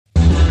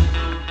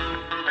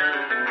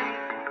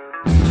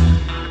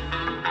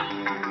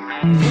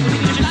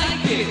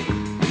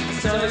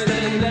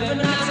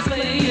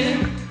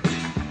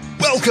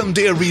Welcome,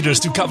 dear readers,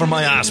 to Cover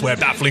My Ass, where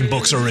baffling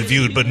books are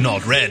reviewed but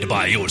not read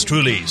by yours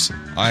trulies.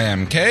 I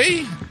am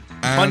Kay.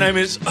 My name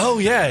is... Oh,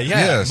 yeah.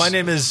 Yes. My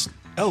name is...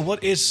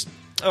 what is...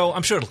 Oh,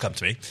 I'm sure it'll come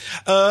to me.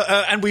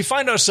 And we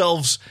find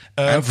ourselves,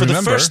 for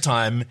the first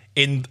time,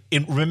 in...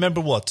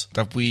 Remember what?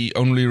 That we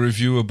only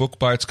review a book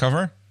by its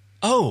cover?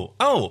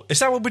 Oh, is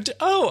that what we do?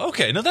 Oh,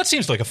 okay. No, that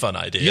seems like a fun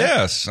idea.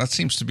 Yes, that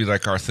seems to be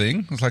like our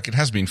thing. It's like it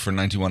has been for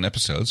 91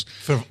 episodes.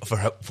 For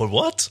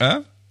what?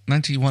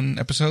 91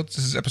 episodes?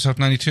 This is episode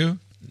 92?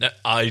 No,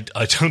 I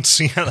don't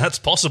see how that's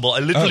possible. I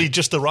literally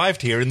just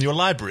arrived here in your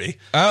library.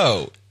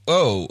 Oh,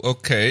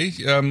 okay.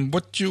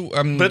 But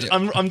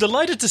I'm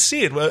delighted to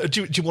see it.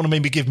 Do you want to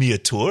maybe give me a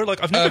tour?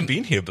 Like, I've never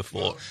been here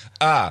before.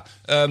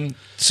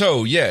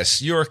 So,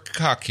 yes, you're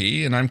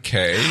Kaki and I'm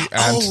Kay.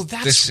 And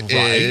that's this right.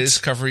 is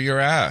Cover Your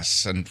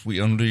Ass. And we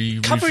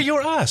only... Cover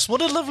Your Ass.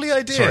 What a lovely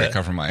idea. Sorry,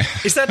 Cover My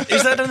Ass. Is that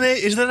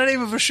the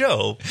name of a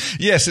show?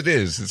 Yes, it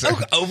is.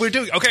 We're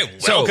doing... Okay,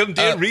 welcome,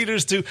 dear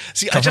readers, to...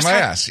 See, Cover My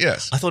Ass,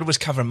 yes. I thought it was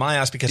Cover My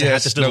Ass because I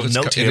had this little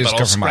note here, but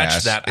I'll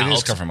scratch that out. It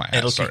is Cover My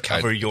Ass. It'll be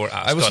Cover Your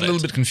Ass. I was a little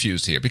bit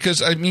confused here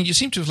because, I mean, you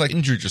seem to have like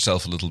injured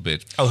yourself a little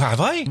bit. Oh,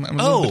 have I? I'm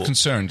a little bit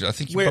concerned. I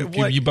think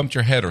you bumped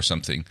your head or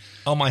something.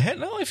 Oh, my head?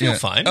 No, I feel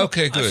fine.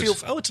 Okay, good.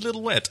 It's a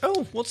little wet.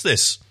 Oh, what's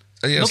this?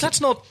 Yes. No, that's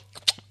not...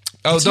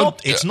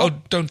 It's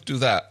not... don't do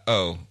that.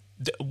 Oh.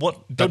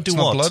 What? Don't do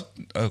not what?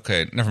 Blood?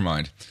 Okay, never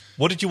mind.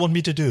 What did you want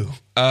me to do?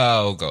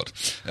 Oh God!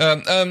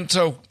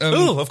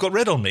 I've got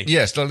red on me.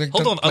 Yes. Hold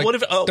on.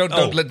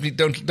 Don't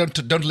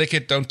lick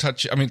it. Don't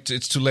touch it. I mean,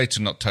 it's too late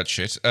to not touch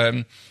it.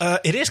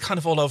 It is kind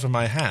of all over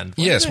my hand.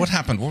 What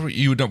happened? What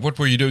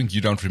were you doing?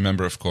 You don't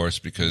remember, of course,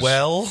 because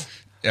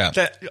yeah.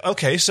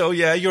 Okay, so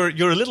you're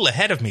a little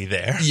ahead of me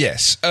there.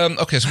 Yes.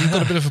 Okay, so we've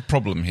got a bit of a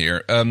problem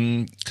here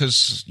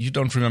because you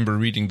don't remember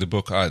reading the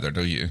book either,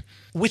 do you?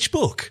 Which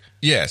book?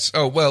 Yes.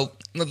 Oh well.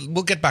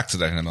 We'll get back to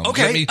that in a moment.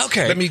 Okay.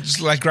 Let me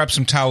just grab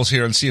some towels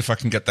here and see if I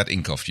can get that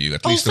ink off you.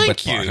 At least the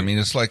wet part. I mean,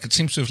 it's like it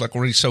seems to have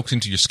already soaked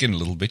into your skin a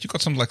little bit. You've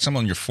got some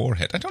on your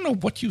forehead. I don't know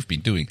what you've been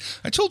doing.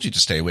 I told you to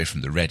stay away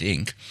from the red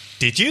ink.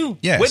 Did you?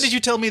 Yes. When did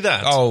you tell me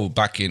that? Oh,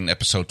 back in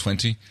episode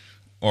 20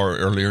 or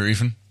earlier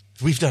even.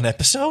 We've done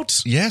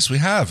episodes? Yes, we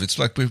have. It's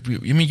like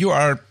you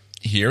are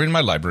here in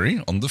my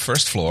library on the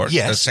first floor.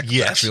 Yes.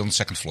 Actually on the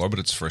second floor, but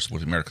it's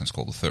what Americans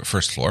call the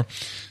first floor.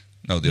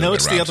 No,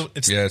 it's the other.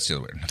 It's the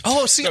other way.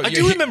 Oh, see, I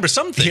do remember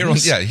some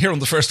things. Here on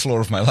the first floor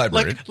of my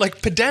library.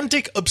 Like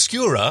pedantic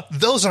obscura,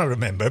 those I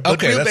remember.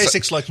 But real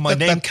basics like my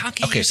name,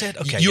 Kaki, you said?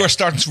 Okay. You are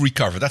starting to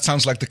recover. That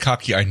sounds like the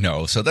Kaki I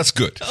know, so that's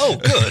good. Oh,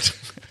 good.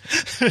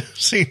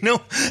 See,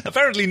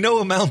 apparently no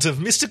amount of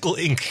mystical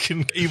ink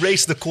can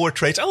erase the core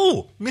traits.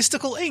 Oh,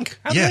 mystical ink.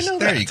 How do I know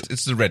that?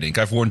 It's the red ink.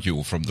 I've warned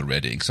you from the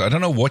red ink. So I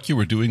don't know what you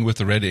were doing with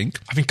the red ink.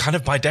 I mean, kind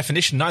of by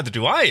definition, neither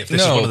do I, if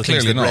this is one of the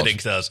things that red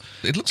ink does.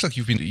 It looks like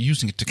you've been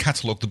using it to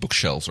catalogue the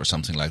bookshelves or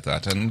something like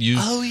that. And you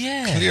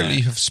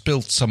clearly have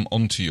spilled some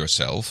onto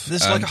yourself.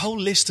 There's like a whole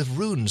list of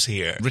runes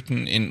here.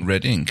 Written in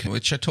red ink,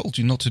 which I told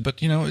you not to, but,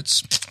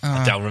 it's...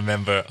 I don't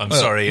remember. I'm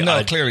sorry.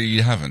 No, clearly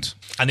you haven't.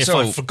 And if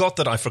I forgot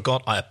that I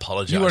forgot, I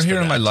apologize. You are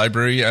here in my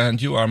library, and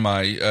you are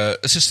my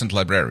assistant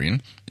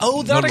librarian.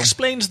 Oh, that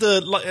explains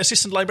the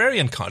assistant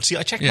librarian card. See,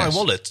 I checked my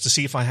wallet to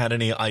see if I had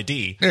any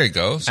ID. There you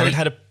go. And it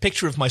had a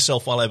picture of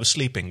myself while I was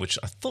sleeping, which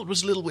I thought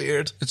was a little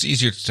weird. It's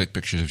easier to take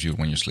pictures of you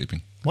when you're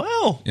sleeping.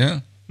 Wow.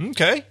 Yeah.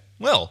 Okay.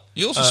 Well,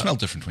 you also smell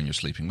different when you're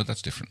sleeping, but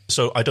that's different.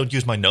 So I don't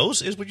use my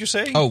nose, is what you're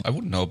saying? Oh, I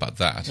wouldn't know about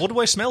that. What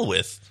do I smell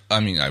with? I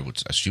mean, I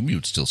would assume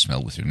you'd still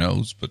smell with your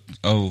nose, but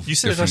you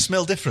said I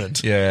smell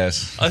different.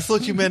 Yes. I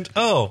thought you meant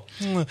No,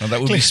 that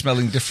would be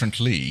smelling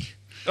differently.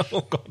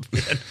 Oh God,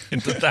 we had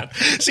into that.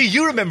 See,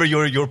 you remember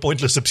your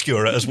pointless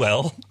obscura as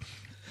well.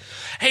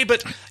 Hey,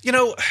 but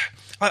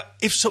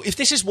if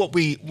this is what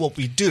we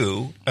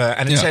do,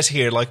 and it says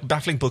here like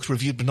baffling books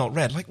reviewed but not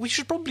read, like we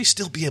should probably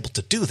still be able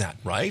to do that,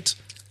 right?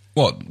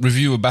 What?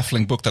 Review a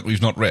baffling book that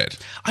we've not read?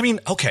 I mean,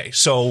 okay,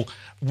 so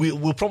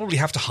we'll probably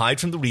have to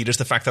hide from the readers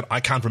the fact that I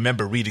can't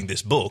remember reading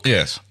this book.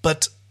 Yes.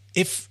 But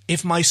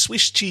if my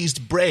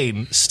Swiss-cheesed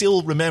brain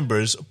still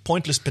remembers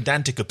pointless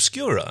pedantic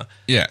obscura...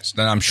 Yes,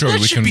 then I'm sure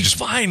we can be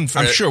fine.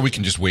 I'm sure we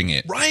can just wing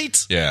it.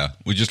 Right? Yeah,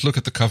 we just look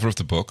at the cover of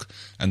the book,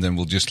 and then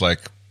we'll just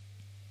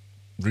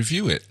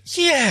review it.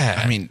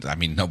 Yeah. I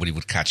mean, nobody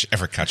would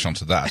ever catch on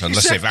to that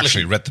unless they've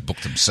actually read the book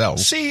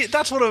themselves. See,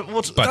 that's what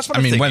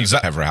when's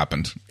that ever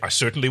happened? I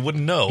certainly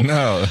wouldn't know.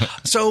 No.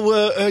 So,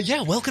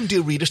 welcome, dear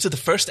readers, to the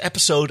first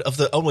episode of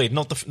the... Oh, wait,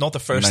 not the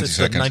first. It's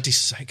the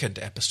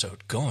 92nd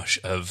episode, gosh,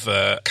 of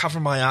Cover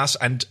My Ass.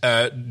 And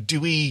do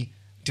we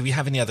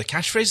have any other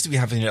catchphrases? Do we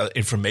have any other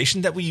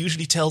information that we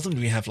usually tell them?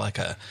 Do we have like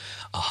a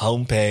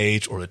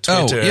homepage or a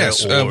Twitter? Oh,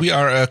 yes. We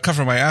are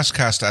Cover My Ass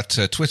Cast at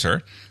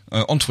Twitter,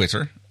 on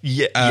Twitter.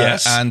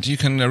 Yes. And you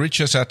can reach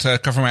us at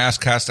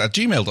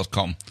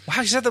covermyasscast@gmail.com.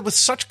 Wow, you said that with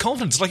such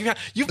confidence. Like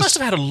you must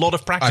have had a lot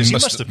of practice. You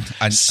must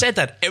have said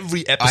that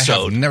every episode.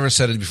 I have never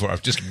said it before.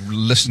 I've just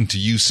listened to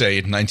you say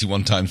it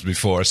 91 times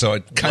before, so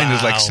it kind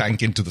of like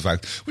sank into the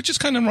fact, which is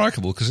kind of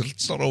remarkable because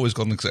it's not always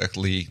gone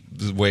exactly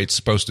the way it's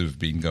supposed to have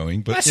been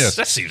going. But yes.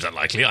 That seems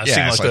unlikely. I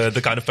seem like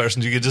the kind of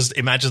person you could just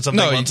imagine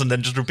something once and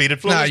then just repeat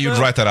it. No, you'd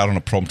write that out on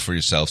a prompt for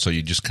yourself, so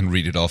you just can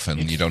read it off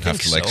and you don't have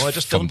to like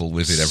fumble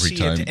with it every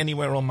time. It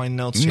anywhere on my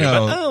notes here.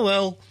 No. But, oh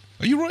well.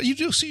 You're right. You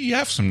do see you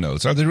have some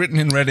notes. Are they written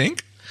in red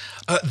ink?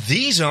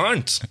 These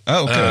aren't.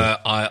 Oh, okay.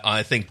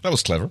 I think that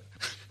was clever.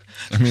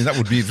 I mean, that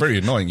would be very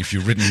annoying if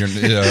you've written your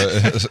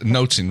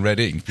notes in red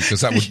ink,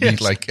 because that would mean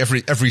like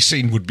every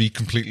scene would be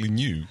completely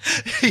new.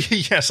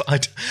 Yes,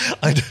 I'd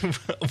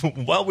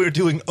while we're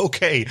doing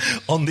okay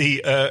on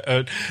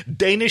the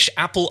Danish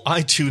Apple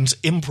iTunes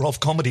improv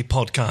comedy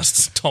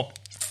podcasts top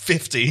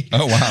 50.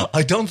 Oh, wow.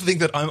 I don't think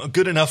that I'm a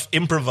good enough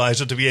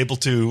improviser to be able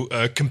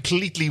to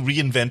completely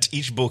reinvent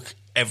each book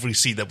every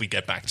scene that we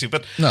get back to.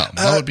 But no,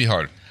 that would be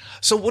hard.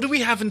 So what do we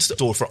have in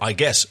store for, I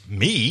guess,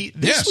 me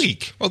this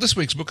week? Well, this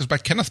week's book is by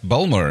Kenneth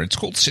Bulmer. It's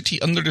called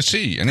City Under the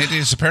Sea, and it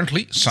is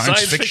apparently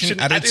science fiction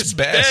at its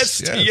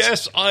best.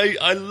 Yes,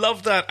 I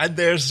love that. And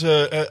there's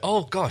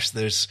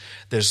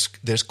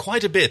there's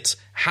quite a bit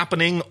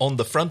happening on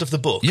the front of the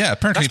book. Yeah,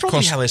 apparently that's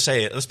probably how I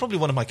say it. That's probably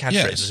one of my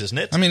catchphrases, isn't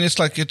it? I mean, it's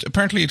like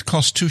apparently it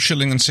costs 2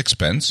 shillings and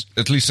 6pence.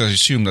 At least I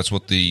assume that's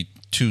what the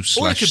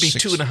 2/6. Or it could be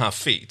 2.5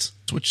 feet.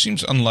 Which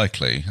seems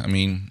unlikely. I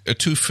mean, a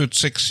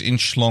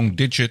 2'6" long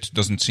digit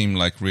doesn't seem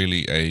like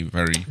really a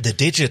very... The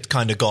digit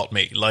kind of got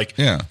me. Like,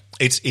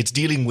 it's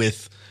dealing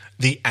with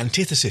the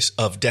antithesis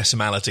of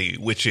decimality,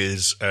 which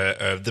is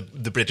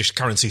the British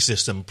currency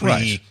system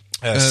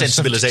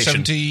sensibilization.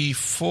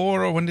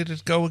 74, or when did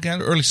it go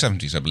again? Early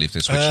 70s, I believe they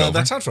switched over.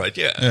 That sounds right,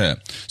 yeah.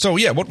 So,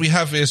 what we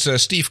have is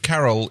Steve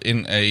Carroll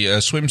in a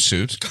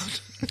swimsuit.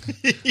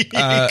 He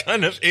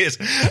kind of is,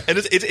 and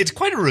it's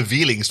quite a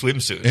revealing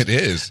swimsuit. It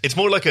is. It's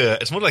more like a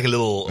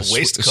little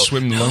waistcoat.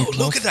 Swim loincloth.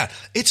 Look at that!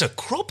 It's a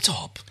crop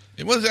top.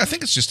 Well, I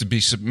think it's just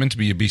meant to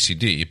be a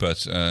BCD,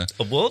 but a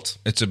what?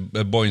 It's a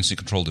buoyancy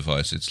control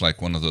device. It's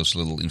like one of those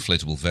little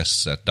inflatable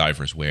vests that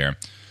divers wear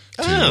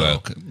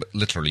to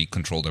literally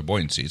control their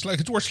buoyancy. It's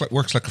like it works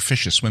like a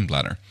fish's swim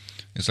bladder.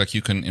 It's like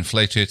you can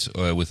inflate it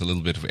with a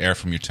little bit of air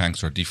from your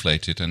tanks, or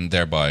deflate it, and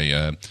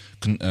thereby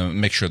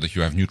make sure that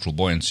you have neutral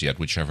buoyancy at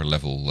whichever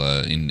level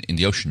in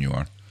the ocean you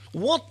are.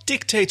 What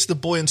dictates the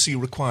buoyancy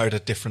required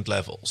at different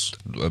levels?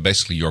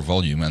 Basically, your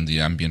volume and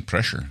the ambient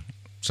pressure.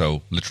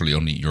 So literally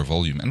only your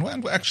volume, and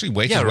actually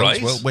weight as well.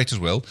 Right. Weight as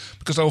well,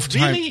 because over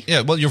time,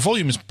 your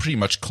volume is pretty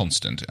much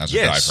constant as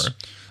a diver,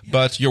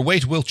 but your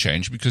weight will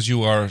change because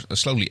you are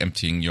slowly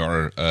emptying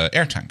your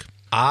air tank.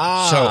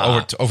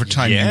 So over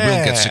time, you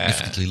will get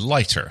significantly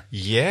lighter.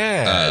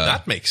 Yeah,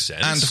 that makes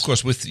sense. And of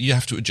course, you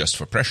have to adjust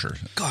for pressure.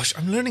 Gosh,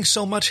 I'm learning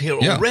so much here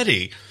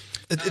already.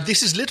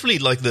 This is literally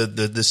like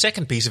the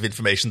second piece of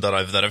information that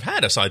I've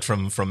had aside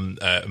from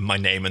my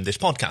name and this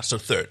podcast. So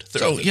third.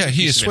 So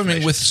he is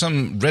swimming with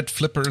some red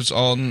flippers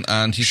on,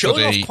 and he's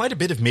showing off quite a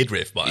bit of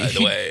midriff, by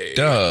the way. He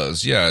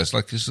does, yeah. It's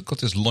like he's got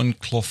this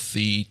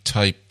loinclothy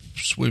type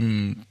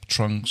swim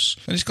trunks,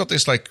 and he's got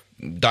this like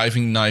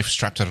diving knife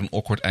strapped at an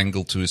awkward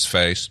angle to his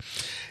face.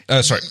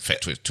 To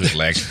his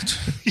leg.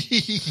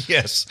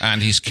 Yes.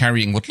 And he's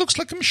carrying what looks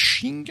like a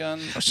machine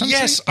gun or something.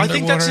 Yes, I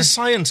think that's his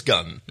science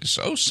gun.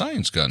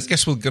 Science gun. I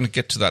guess we're going to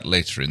get to that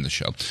later in the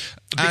show.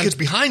 Because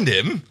behind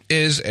him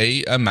is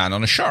a man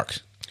on a shark.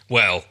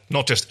 Well,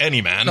 not just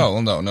any man. No,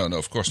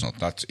 of course not.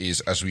 That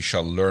is, as we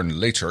shall learn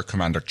later,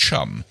 Commander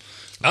Chum.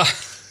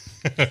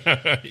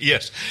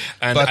 Yes,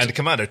 and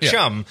Commander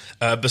Chum,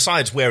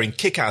 besides wearing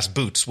kick-ass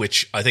boots,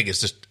 which I think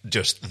is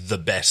just the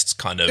best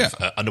kind of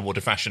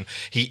underwater fashion,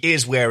 he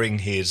is wearing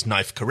his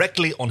knife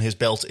correctly on his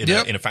belt in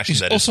a fashion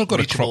that is also got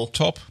reachable. A crop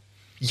top.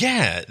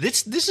 Yeah,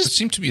 this is. It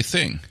seemed to be a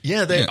thing.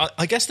 Yeah,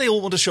 I guess they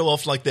all want to show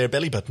off like their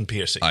belly button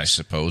piercings. I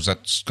suppose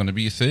that's going to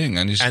be a thing,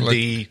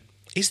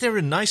 Is there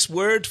a nice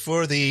word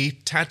for the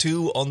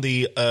tattoo on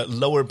the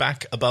lower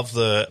back above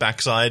the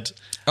backside?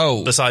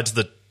 Oh, besides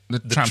the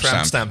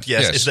tramp stamp.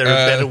 Yes. Is there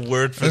a better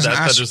word for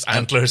that? There's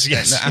antlers.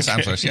 Yes, ass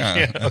antlers.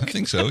 Yeah, I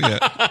think so.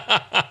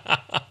 Yeah.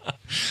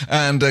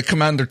 And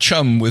Commander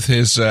Chum with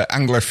his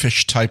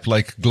anglerfish type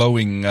like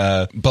glowing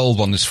bulb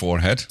on his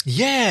forehead.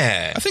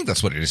 Yeah. I think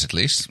that's what it is, at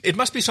least. It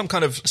must be some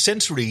kind of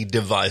sensory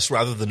device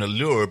rather than a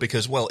lure,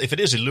 because, well, if it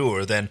is a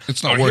lure, then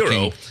it's not our working.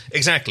 Hero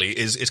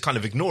is kind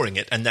of ignoring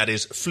it, and that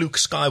is Fluke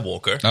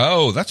Skywalker.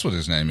 Oh, that's what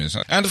his name is.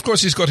 And, of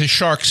course, he's got his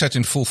shark set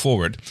in full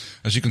forward.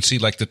 As you can see,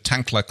 like the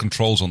tank-like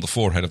controls on the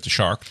forehead of the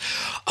shark.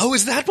 Oh,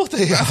 is that what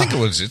they are? I think it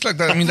was. It's like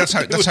that. I mean, that's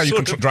how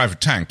you drive a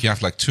tank. You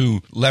have like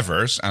 2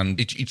 levers, and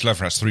each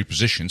lever has 3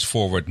 positions.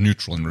 Forward,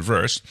 neutral, and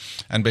reverse.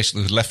 And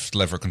basically the left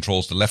lever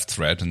controls the left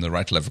thread and the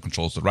right lever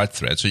controls the right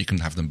thread. So you can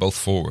have them both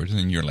forward, and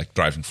then you're like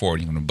driving forward,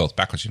 you can have them both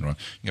backwards. You have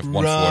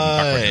one forward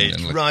and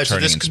backward. And like so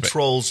this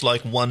controls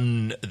like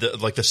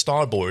the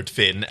starboard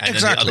fin, and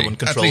then the other one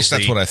controls At least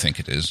that's what I think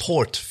it is.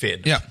 Port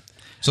fin. Yeah.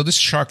 So this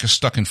shark is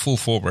stuck in full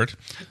forward.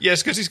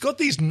 Yes, because he's got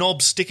these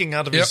knobs sticking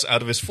out of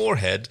his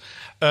forehead.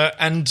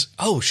 And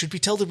should we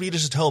tell the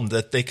readers at home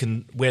that they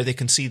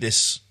can see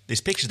this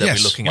picture that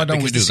we're looking at? Why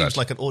don't we do this that? Seems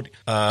like an audio.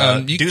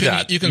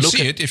 You can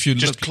see it if you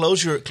just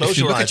close your eyes at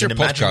your and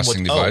imagine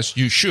podcasting device.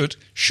 You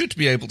should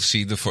be able to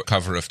see the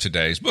cover of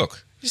today's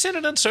book. You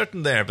sounded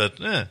uncertain there, but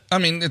I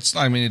mean,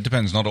 it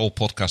depends. Not all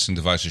podcasting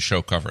devices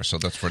show cover, so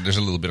that's where there's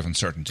a little bit of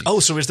uncertainty.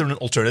 Oh, so is there an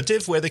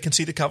alternative where they can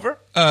see the cover?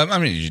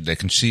 They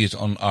can see it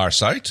on our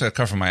site,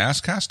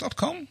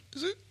 covermyasscast.com.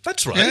 Is it?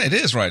 That's right. Yeah, it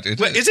is right.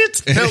 Is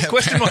it? No,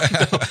 question mark.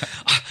 No.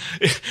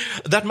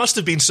 That must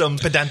have been some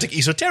pedantic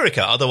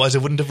esoterica, otherwise I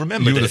wouldn't have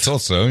remembered it. You would have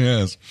thought so,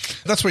 yes.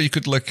 That's where you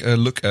could look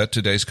at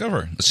today's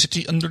cover, The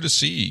City Under the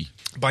Sea.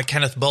 By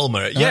Kenneth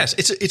Bulmer. Yes,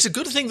 it's a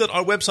good thing that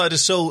our website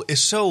is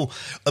so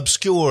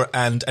obscure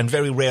and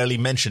very rarely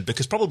mentioned,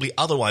 because probably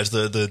otherwise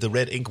the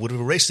red ink would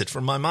have erased it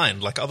from my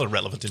mind, like other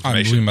relevant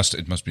information.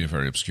 It must be a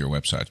very obscure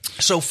website.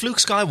 So Fluke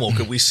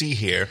Skywalker we see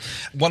here.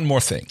 One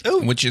more thing,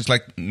 which is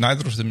like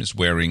neither of them is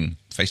wearing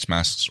face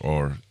masks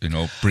or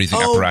breathing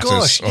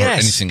apparatus or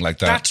anything like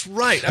that. That's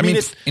right. I mean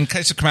in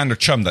case of Commander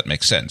Chum that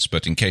makes sense,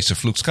 but in case of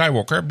Fluke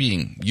Skywalker,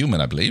 being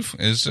human, I believe,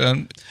 is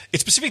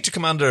it's specific to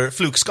Commander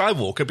Fluke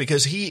Skywalker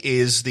because he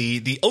is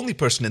the only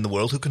person in the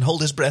world who can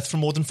hold his breath for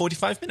more than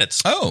 45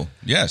 minutes. Oh,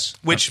 yes.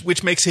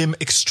 Which makes him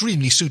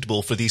extremely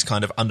suitable for these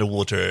kind of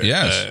underwater...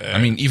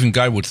 Yes.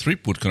 Guy Wood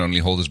Threepwood can only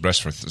hold his breath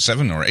for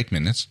 7 or 8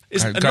 minutes.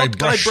 Guy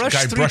Brush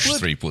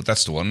Threepwood,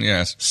 that's the one,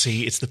 yes.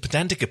 See, it's the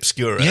pedantic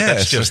obscura.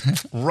 Yes. That's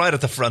just right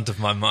at the front of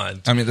my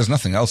mind. I mean, there's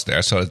nothing else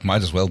there, so it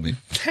might as well be.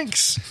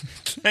 Thanks.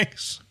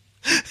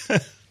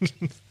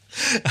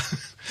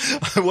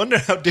 I wonder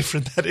how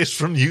different that is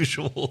from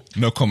usual.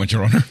 No comment,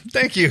 Your Honour.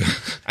 Thank you.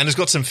 And it's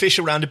got some fish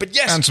around it, but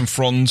yes. And some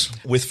fronds.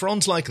 With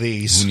fronds like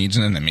these. Who needs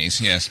an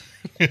enemies, yes.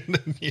 Yeah.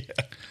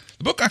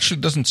 The book actually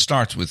doesn't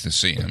start with the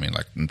scene. I mean,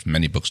 like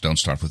many books don't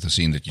start with the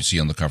scene that you see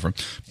on the cover.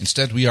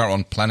 Instead, we are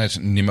on planet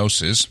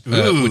Nemosis,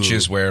 which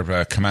is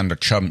where Commander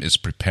Chum is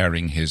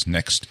preparing his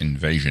next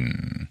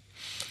invasion.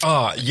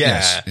 Ah, yeah.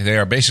 Yes, they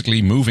are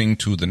basically moving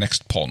to the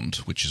next pond,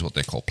 which is what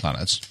they call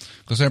planets.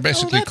 Because they're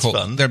basically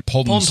fun. They're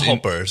ponds.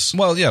 Pond hoppers.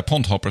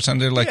 Pond hoppers, and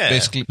they're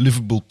basically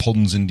livable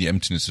ponds in the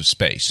emptiness of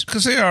space.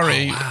 Because they are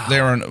they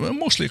are a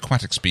mostly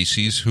aquatic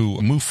species who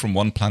move from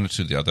one planet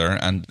to the other,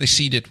 and they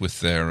seed it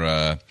with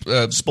their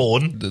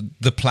spawn,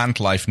 the plant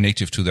life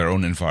native to their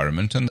own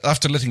environment. And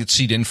after letting it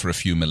seed in for a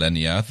few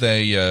millennia,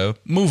 they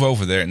move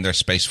over there in their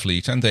space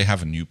fleet, and they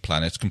have a new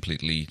planet,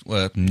 completely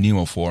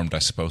nemoformed, I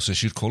suppose I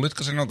should call it,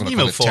 because they're not going to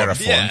call it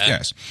terraformed. Yeah.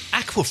 Yes,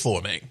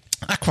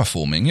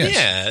 Aquaforming, yes.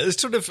 Yeah,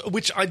 it's sort of,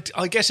 which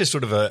I guess is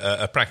sort of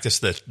a practice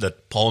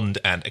that pond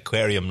and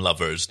aquarium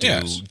lovers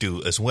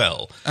do as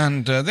well.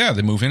 And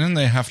they move in and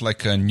they have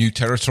like a new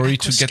territory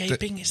to get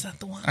Aquascaping, is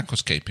that the one?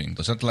 Aquascaping.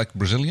 Is that like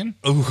Brazilian?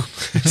 Oh,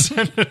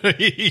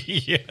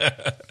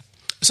 yeah.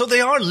 So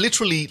they are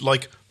literally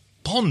like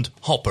pond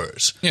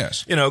hoppers.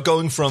 Yes.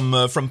 Going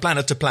from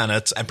planet to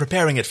planet and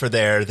preparing it for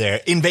their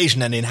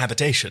invasion and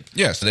inhabitation.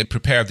 Yes, they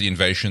prepare the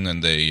invasion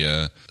and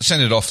they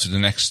send it off to the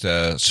next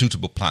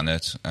suitable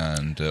planet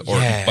or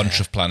a bunch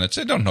of planets.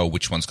 They don't know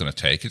which one's going to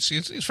take. It's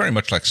very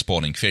much like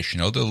spawning fish,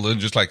 They'll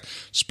just like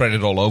spread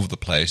it all over the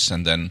place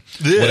and then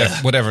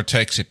whatever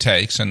takes, it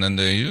takes. And then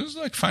they just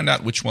like find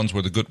out which ones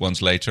were the good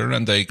ones later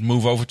and they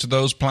move over to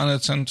those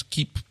planets and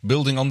keep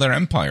building on their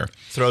empire.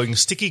 Throwing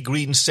sticky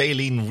green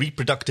saline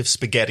reproductive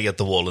spaghetti at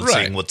the wall and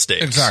seeing what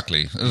sticks.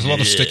 Exactly. There's a lot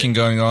of sticking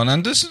going on,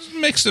 and this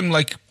makes them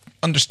like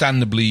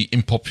understandably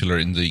unpopular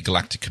in the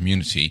galactic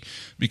community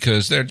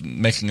because they're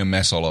making a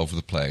mess all over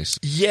the place.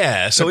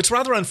 Yeah, so it's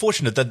rather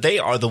unfortunate that they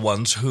are the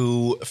ones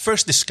who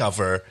first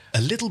discover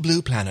a little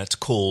blue planet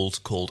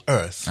called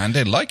Earth. And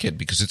they like it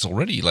because it's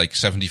already like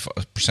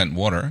 75%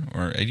 water,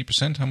 or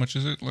 80%, how much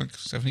is it? Like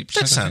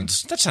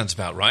 70%? That sounds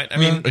about right. I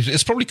mean,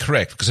 it's probably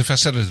correct, because if I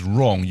said it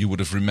wrong, you would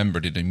have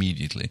remembered it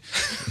immediately.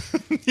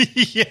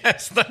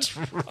 Yes, that's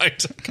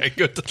right. Okay,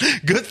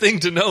 good thing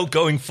to know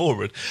going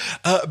forward.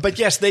 But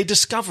yes, they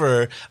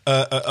discover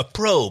a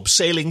probe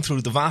sailing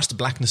through the vast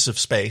blackness of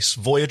space,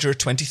 Voyager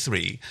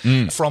 23,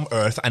 from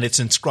Earth, and it's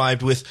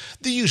inscribed with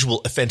the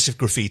usual offensive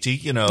graffiti,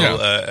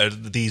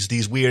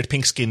 these weird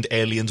pink-skinned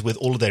aliens with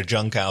all of their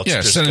junk out.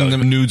 Yeah, sending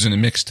them nudes in a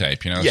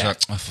mixtape, It's like,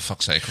 oh, for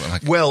fuck's sake.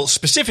 Well,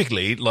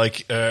 specifically,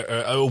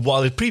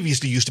 while it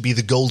previously used to be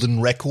the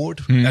Golden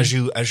Record, as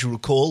you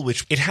recall,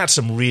 which it had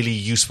some really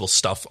useful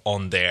stuff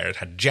on there. It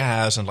had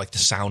jazz and like the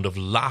sound of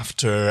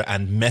laughter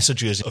and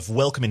messages of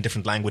welcome in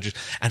different languages,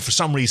 and for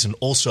some reason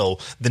also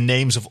the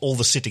names of all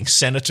the sitting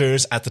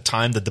senators at the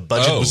time that the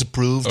budget was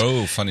approved.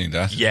 Oh, funny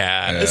that.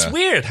 Yeah, it's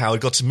weird how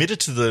it got submitted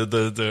to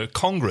the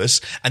Congress,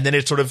 and then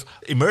it sort of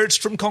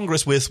emerged from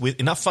Congress with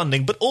enough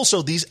funding, but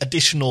also these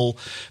additional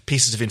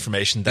pieces of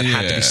information that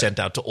had to be sent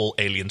out to all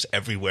aliens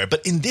everywhere.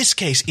 But in this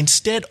case,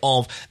 instead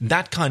of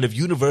that kind of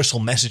universal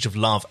message of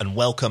love and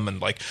welcome and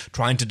like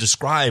trying to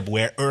describe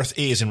where Earth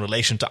is in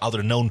relation to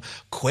other known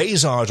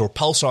quasars or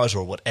pulsars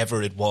or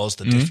whatever it was,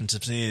 the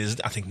difference is,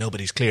 I think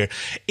nobody's clear.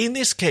 In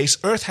this case,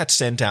 Earth Earth had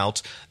sent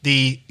out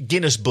the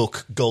Guinness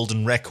Book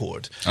Golden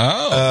Record.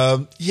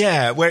 Oh.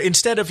 Where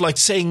instead of like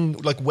saying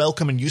like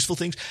welcome and useful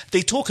things,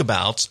 they talk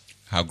about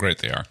how great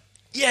they are.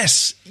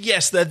 Yes,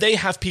 that they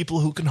have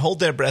people who can hold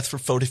their breath for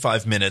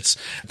 45 minutes,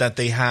 that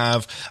they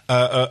have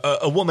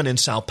a woman in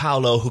Sao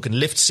Paulo who can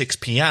lift 6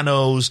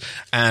 pianos,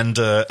 and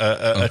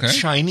a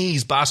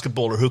Chinese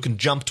basketballer who can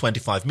jump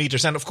 25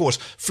 meters, and of course,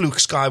 Fluke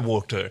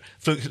Skywalker.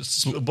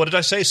 What did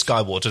I say?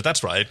 Skywater,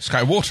 that's right.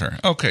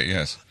 Skywater, okay,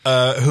 yes.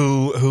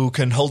 Who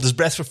can hold his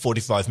breath for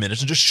 45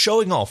 minutes and just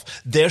showing off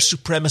their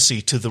supremacy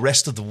to the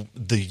rest of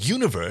the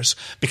universe,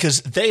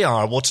 because they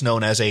are what's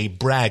known as a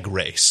brag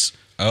race.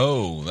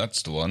 Oh,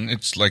 that's the one.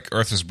 It's like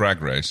Earth's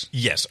brag race.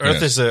 Yes,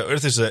 Earth is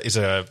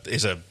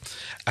a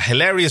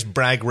hilarious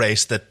brag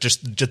race that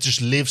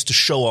just lives to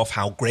show off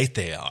how great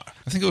they are.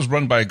 I think it was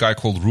run by a guy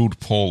called Rude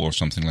Paul or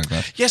something like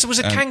that. Yes, it was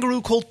a kangaroo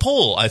called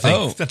Paul, I think.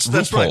 Oh, that's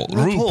right.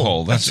 Rude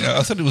Paul. I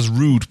thought it was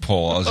Rude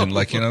Paul, as in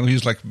like,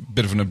 he's like a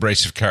bit of an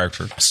abrasive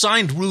character.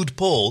 Signed Rude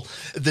Paul.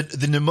 The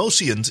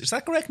Nemosians, is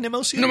that correct?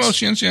 Nemosians?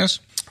 Nemosians,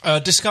 yes.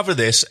 Discover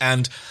this,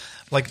 and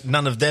like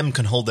none of them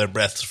can hold their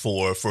breath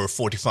for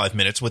 45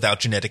 minutes without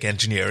genetic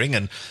engineering,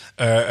 and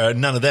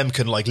none of them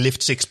can like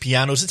lift 6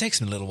 pianos. It takes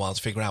them a little while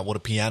to figure out what a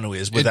piano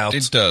is without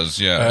it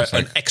does, yeah.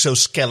 An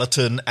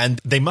exoskeleton,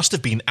 and they must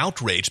have been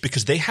outraged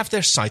because they have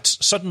their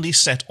sights suddenly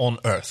set on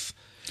Earth.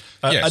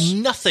 Yes. A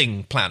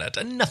nothing planet,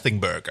 a nothing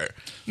burger.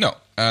 No,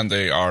 and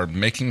they are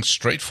making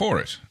straight for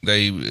it.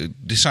 They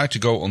decide to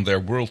go on their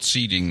world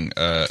seeding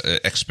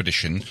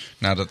expedition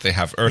now that they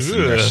have Earth in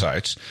their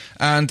sights.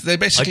 And they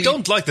basically... I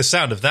don't like the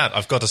sound of that,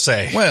 I've got to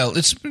say. Well,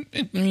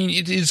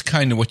 it is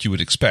kind of what you would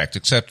expect,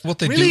 except what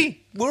they do... Really?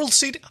 World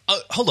seeding?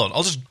 Hold on,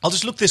 I'll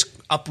just look this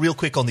up real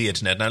quick on the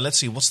internet. Now, let's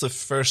see, what's the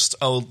first...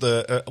 well,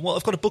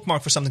 I've got a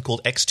bookmark for something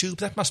called XTube.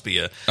 That must be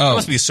a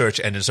search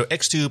engine. So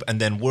XTube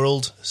and then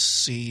world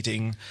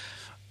seeding...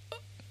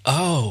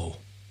 Oh,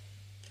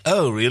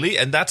 really?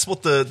 And that's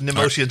what the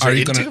Nemosians are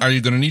into? Are you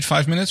going to need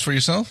 5 minutes for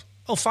yourself?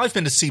 Oh, 5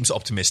 minutes seems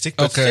optimistic.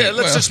 But okay. Yeah,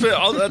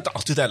 I'll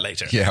do that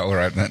later. Yeah, all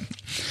right then.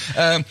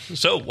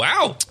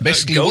 Wow.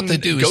 Basically, what they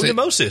do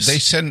is they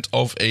send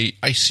off a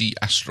icy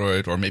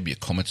asteroid, or maybe a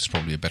comet is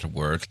probably a better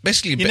word.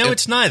 Basically,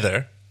 it's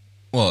neither.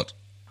 What?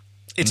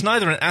 It's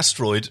neither an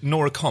asteroid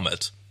nor a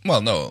comet.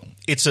 Well, no.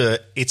 It's a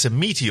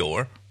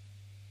meteor.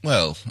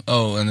 Well,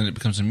 and then it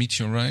becomes a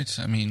meteorite.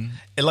 I mean,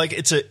 like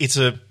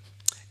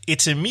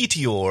it's a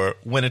meteor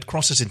when it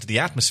crosses into the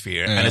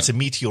atmosphere, and it's a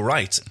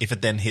meteorite if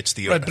it then hits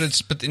the Earth.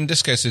 Right, but in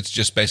this case, it's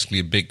just basically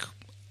a big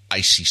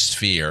icy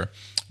sphere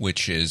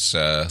which is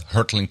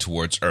hurtling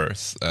towards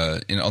Earth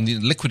on the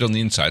liquid on the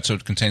inside, so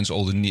it contains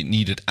all the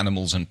needed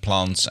animals and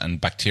plants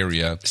and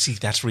bacteria. See,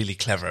 that's really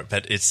clever,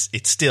 but it's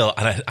still.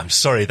 And I'm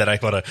sorry that I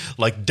gotta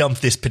like dump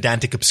this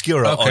pedantic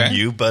obscura on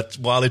you, but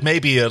while it may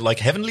be like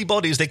heavenly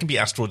bodies, they can be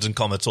asteroids and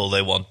comets all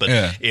they want.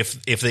 But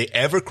if they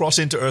ever cross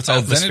into Earth's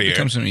atmosphere, then it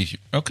becomes a meteor.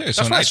 Okay,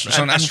 so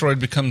an asteroid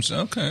becomes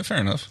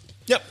fair enough.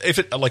 Yep, if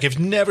it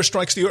never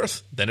strikes the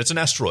Earth, then it's an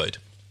asteroid.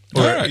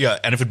 Yeah,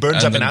 and if it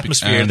burns up in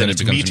atmosphere, then it's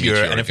a meteor.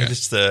 And if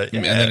it's and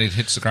then it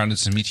hits the ground,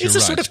 it's a meteor. It's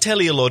a sort of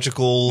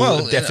teleological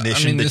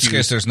definition. In this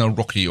case, there's no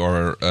rocky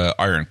or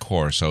iron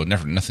core, so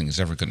nothing is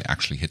ever going to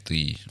actually hit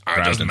the ground.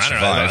 It doesn't matter.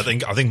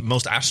 Survive. I think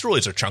most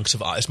asteroids are chunks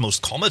of ice.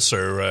 Most comets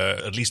are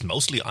at least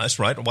mostly ice,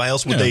 right? Why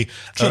else would they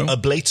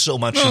ablate so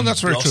much? No,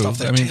 that's very true.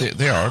 I mean,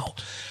 they are.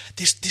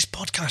 This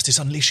podcast is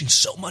unleashing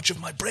so much of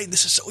my brain.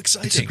 This is so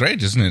exciting. It's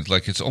great, isn't it?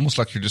 Like it's almost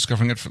like you're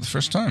discovering it for the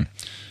first time.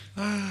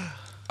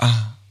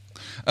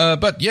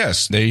 But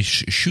yes, they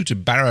shoot a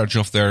barrage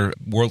of their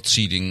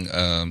world-seeding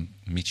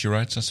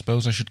meteorites, I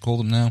suppose I should call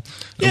them now.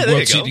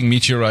 World-seeding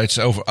meteorites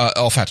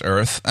off at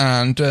Earth,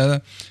 and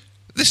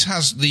this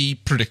has the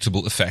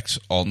predictable effect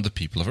on the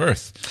people of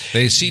Earth.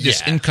 They see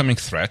this incoming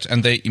threat,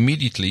 and they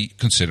immediately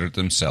consider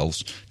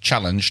themselves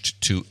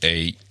challenged to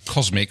a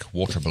cosmic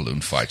water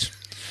balloon fight.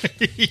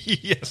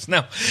 Yes.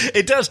 Now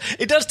it does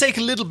take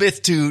a little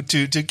bit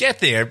to get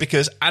there,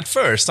 because at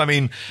first, I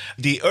mean,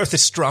 the Earth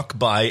is struck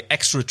by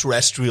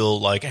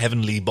extraterrestrial like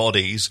heavenly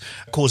bodies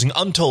causing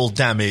untold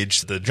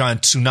damage, the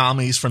giant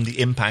tsunamis from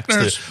the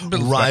impacts, the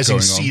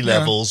rising sea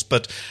levels,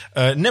 but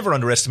never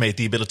underestimate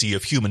the ability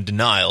of human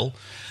denial.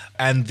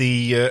 And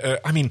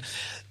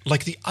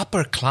like the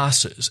upper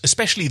classes,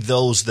 especially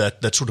those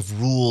that sort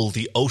of rule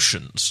the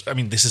oceans. I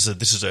mean, this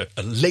is a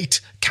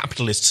late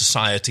capitalist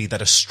society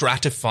that is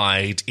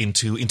stratified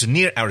into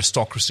near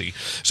aristocracy.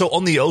 So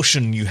on the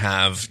ocean, you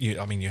have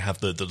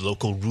the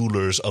local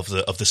rulers of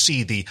the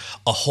sea, the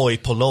ahoi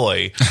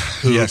polloi,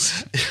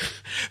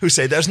 who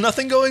say there's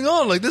nothing going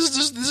on. Like this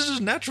is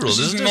just natural. This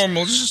is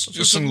normal. This is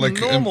just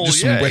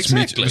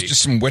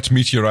some wet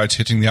meteorites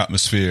hitting the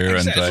atmosphere.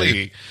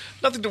 Exactly.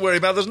 Nothing to worry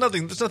about. There's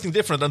nothing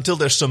different until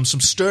there's some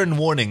stone stern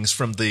warnings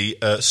from the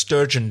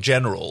Sturgeon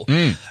General,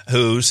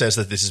 who says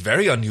that this is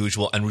very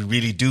unusual and we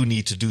really do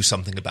need to do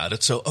something about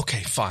it. So,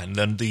 okay, fine.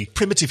 Then the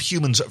primitive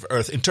humans of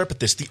Earth interpret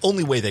this the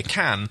only way they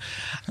can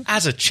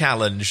as a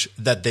challenge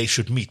that they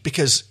should meet.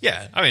 Because,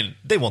 yeah, I mean,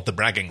 they want the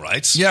bragging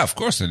rights. Yeah, of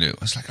course they do.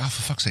 It's like, oh,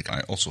 for fuck's sake,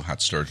 I also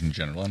had Sturgeon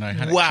General, and I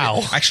had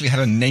actually had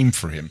a name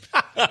for him.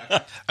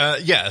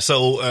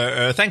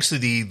 So thanks to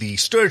the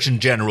Sturgeon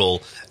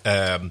General,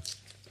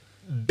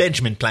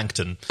 Benjamin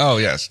Plankton. Oh,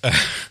 yes.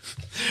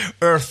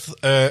 Earth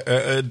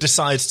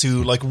decides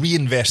to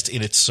reinvest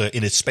in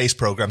its space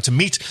program to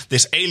meet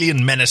this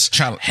alien menace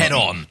head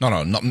on.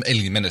 No, not an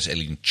alien menace,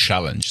 alien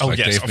challenge. Oh,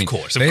 yes, of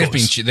course. They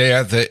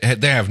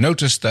have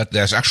noticed that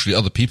there's actually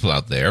other people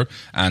out there,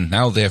 and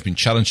now they have been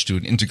challenged to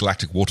an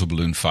intergalactic water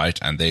balloon fight,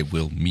 and they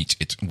will meet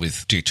it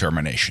with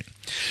determination.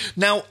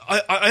 Now,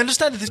 I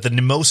understand that the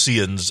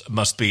Nemosians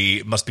must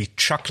be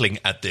chuckling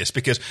at this,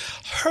 because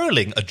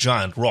hurling a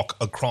giant rock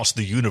across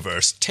the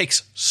universe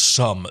takes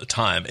some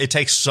time. It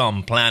takes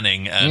some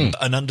planning and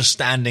an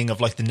understanding of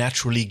the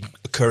naturally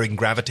occurring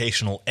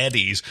gravitational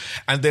eddies,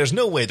 and there's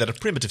no way that a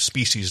primitive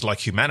species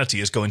like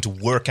humanity is going to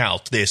work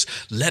out this,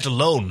 let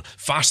alone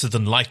faster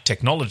than light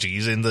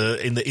technologies in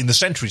the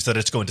centuries that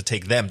it's going to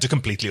take them to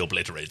completely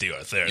obliterate the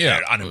Earth.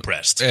 They're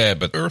unimpressed.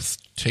 But Earth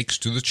takes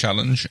to the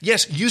challenge.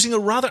 Yes, using a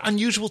rather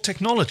unusual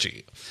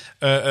technology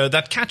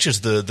that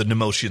catches the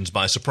Nemosians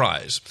by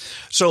surprise.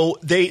 So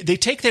they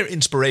take their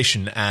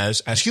inspiration,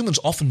 as humans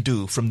often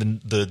do, from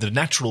the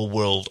natural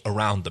world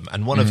around them.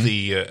 And one of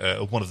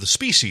the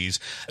species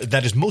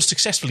that is most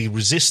successfully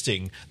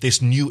resisting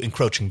this new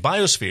encroaching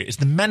biosphere is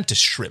the mantis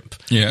shrimp.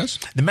 Yes,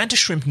 the mantis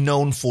shrimp,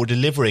 known for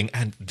delivering,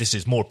 and this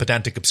is more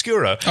pedantic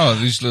obscura. Oh,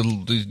 these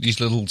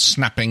little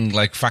snapping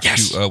vacuum.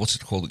 Yes. What's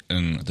it called?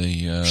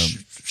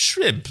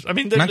 Shrimp. I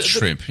mean, mantis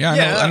shrimp.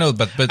 Yeah, I know,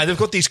 but and they've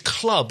got these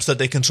clubs that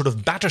they can sort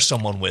of batter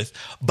someone with,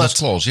 but that's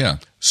claws, yeah,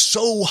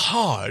 so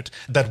hard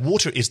that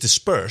water is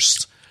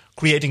dispersed,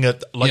 creating a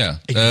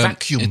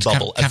vacuum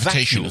bubble,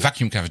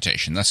 vacuum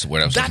cavitation. That's the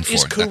word I was looking for. That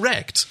is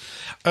correct.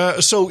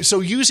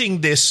 So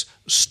using this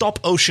stop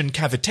ocean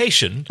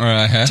cavitation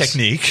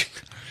technique,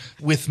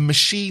 with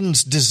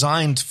machines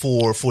designed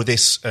for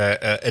this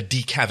a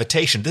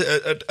decavitation.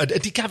 A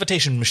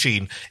decavitation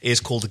machine is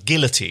called a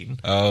guillotine.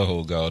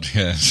 Oh, God,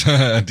 yes.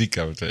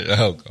 Decavitation.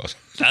 Oh, God.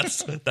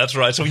 That's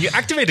right. So when you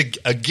activate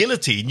a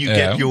guillotine, you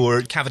get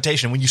your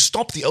cavitation. When you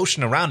stop the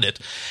ocean around it,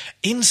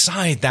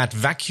 inside that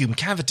vacuum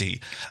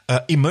cavity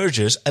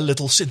emerges a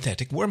little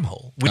synthetic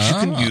wormhole, which you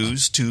can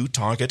use to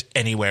target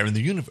anywhere in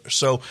the universe.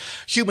 So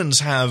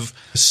humans have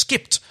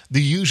skipped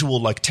the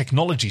usual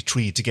technology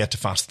tree to get to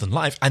faster than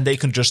light, and they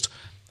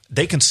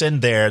can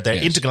send their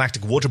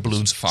intergalactic water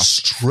balloons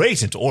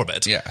straight into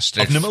orbit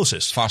of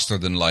Nemosis. Faster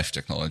than life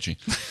technology.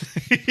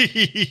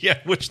 Yeah,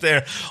 which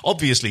they're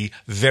obviously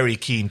very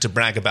keen to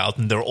brag about,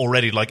 and they're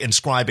already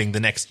inscribing the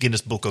next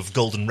Guinness Book of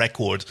Golden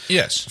Record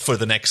for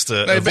the next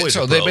Voyager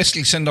probe. They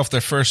basically send off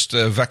their first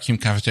vacuum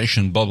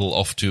cavitation bubble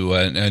off to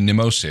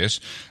Nemosis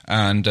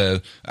and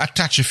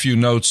attach a few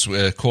notes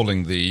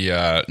calling the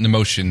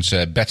Nemosians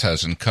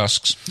betas and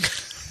cusks.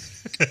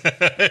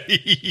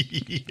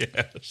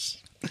 Yes.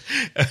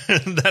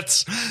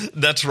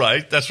 That's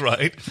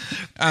right.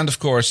 And of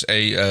course,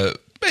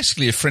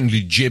 basically a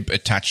friendly jib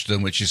attached to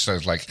them, which is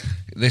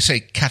they say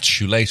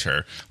 "catch you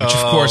later,"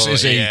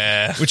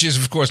 which is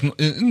of course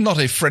not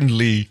a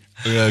friendly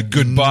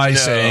goodbye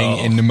saying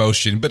in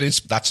Nemotion, but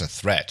that's a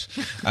threat.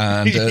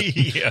 And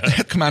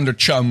Commander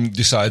Chum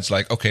decides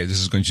okay, this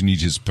is going to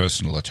need his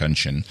personal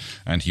attention,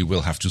 and he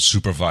will have to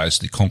supervise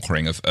the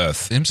conquering of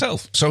Earth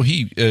himself. So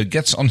he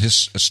gets on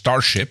his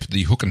starship,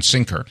 the Hook and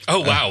Sinker.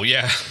 Oh wow,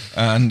 yeah,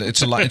 and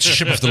it's a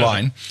ship of the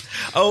line.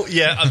 Oh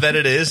yeah, I bet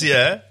it is.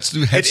 Yeah,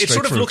 it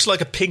sort of looks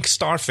like a pink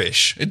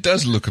starfish. It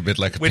does look a bit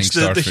like a pink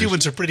starfish. Which the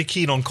humans are pretty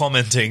keen on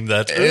commenting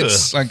that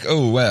it's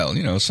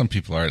some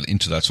people are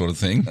into that sort of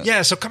thing.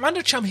 Yeah, so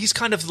Commander Chum, he's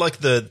kind of like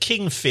the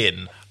King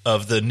Finn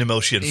of the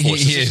Nemosian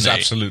forces. He is,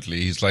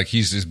 absolutely.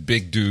 He's this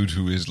big dude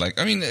who is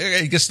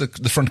I guess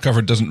the front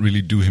cover doesn't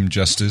really do him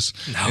justice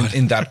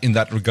in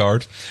that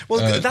regard.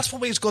 Well, that's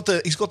why he's got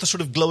the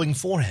sort of glowing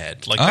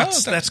forehead.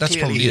 That's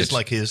clearly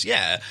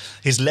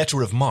his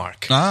letter of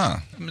marque.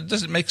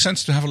 Does it make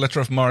sense to have a letter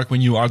of marque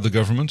when you are the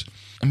government?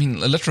 I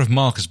mean, a letter of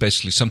marque is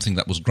basically something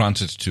that was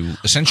granted to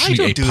essentially a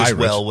pirate. I don't do as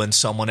well when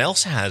someone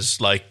else has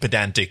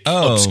pedantic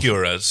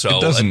obscura. So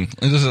it doesn't.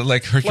 Does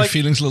it hurt your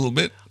feelings a little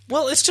bit?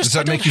 Well, it's just. Does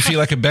that make you feel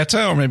like a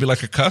beta or maybe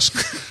like a cusk?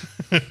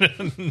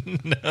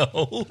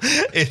 No,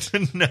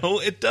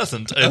 it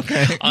doesn't.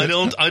 Okay.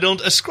 I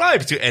don't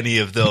ascribe to any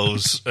of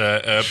those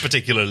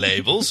particular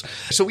labels.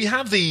 So we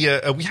have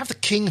the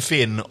King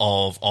Finn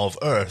of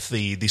Earth,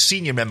 the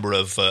senior member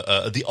of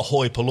the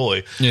Ahoy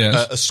Polloi,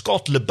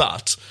 Scott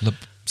Labatt.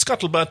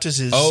 Scuttlebutt is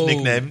his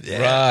nickname.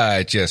 Yeah.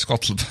 Right, yeah,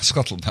 Scuttlebutt.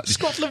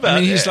 Scuttlebutt.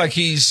 I mean,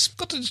 he's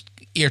got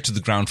ear to the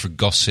ground for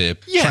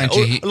gossip. Yeah,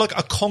 or like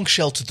a conch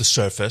shell to the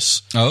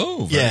surface.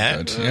 Oh, very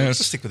good. Yes.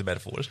 Let's stick with the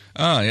metaphors.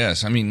 Ah,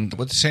 yes. I mean,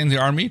 what they say in the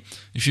army,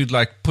 if you'd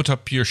like put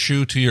up your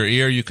shoe to your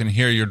ear, you can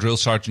hear your drill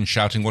sergeant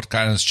shouting, "What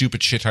kind of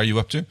stupid shit are you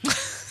up to?"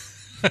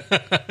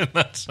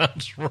 That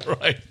sounds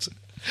right.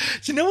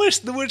 Do you know where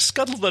the word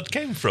scuttlebutt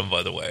came from,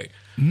 by the way?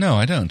 No,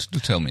 I don't. Do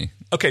tell me.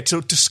 Okay,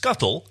 so to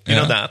scuttle, you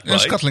know that,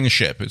 right? Scuttling a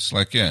ship. It's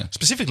like,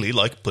 Specifically,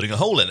 like putting a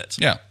hole in it.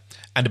 Yeah.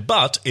 And a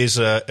butt is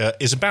a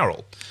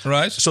barrel.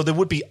 Right. So there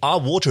would be a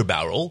water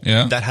barrel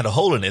that had a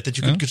hole in it that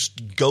you could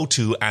just go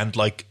to and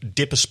like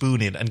dip a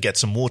spoon in and get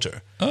some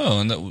water. Oh,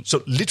 and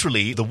so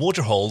literally the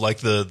water hole, like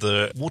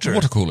the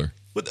water cooler.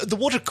 The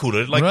water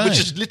cooler, like which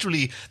is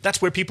literally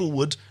that's where people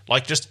would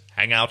like just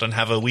hang out and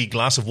have a wee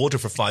glass of water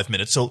for 5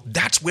 minutes. So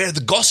that's where the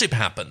gossip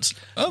happens.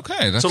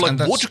 Okay, so like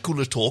water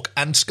cooler talk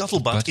and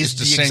scuttlebutt is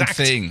the same exact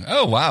thing.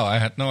 Oh wow, I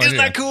had no idea. Isn't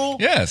that cool?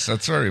 Yes,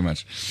 that's very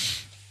much.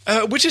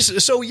 Which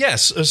is so.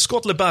 Yes,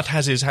 Scott Labatt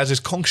has his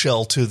conch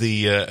shell to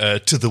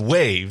the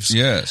waves.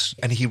 Yes,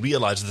 and he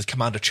realizes that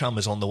Commander Chum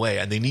is on the way,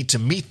 and they need to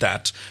meet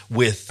that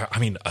with,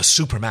 a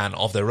Superman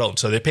of their own.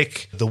 So they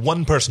pick the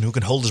one person who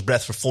can hold his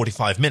breath for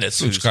 45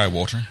 minutes, Luke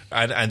Skywalker,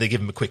 and they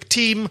give him a quick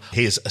team.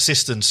 His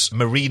assistants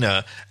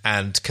Marina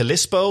and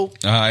Callisto.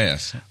 Ah,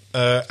 yes.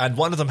 And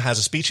one of them has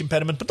a speech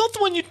impediment, but not the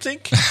one you'd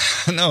think.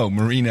 No,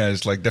 Marina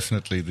is like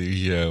definitely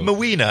the...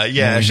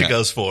 Marina, she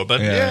goes for,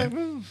 but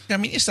I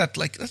mean, is that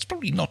like, that's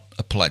probably not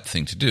a polite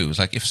thing to do. It's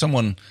like if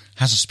someone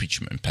has a speech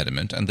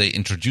impediment and they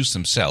introduce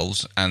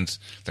themselves and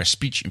their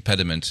speech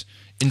impediment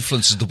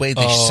influences the way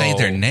they say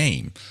their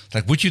name,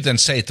 like would you then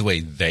say it the way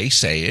they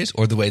say it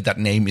or the way that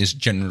name is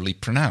generally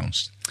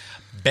pronounced?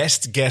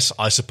 Best guess,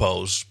 I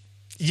suppose.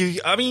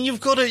 You've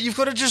got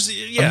to just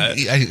I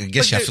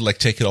guess you have to like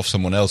take it off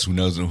someone else who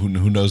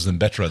knows them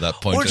better at that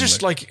point. Or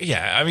just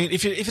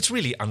if it's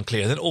really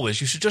unclear, then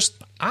always you should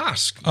just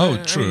ask. Oh,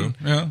 true.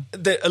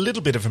 A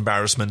little bit of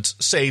embarrassment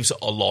saves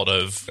a lot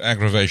of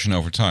aggravation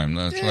over time.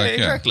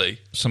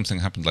 Exactly. Something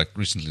happened like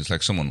recently. It's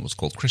like someone was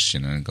called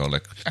Christian, and go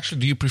like,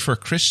 actually, do you prefer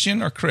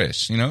Christian or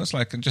Chris? You know, it's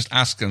like just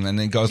ask him, and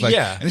then he goes like,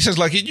 and he says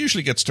like it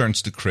usually gets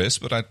turns to Chris,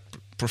 but I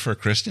prefer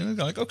Christian. And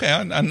like, okay,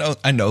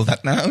 I know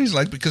that now. He's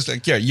like, because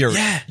like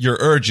your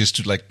urge is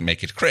to like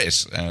make it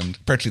Chris, and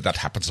apparently that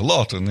happens a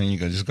lot. And then you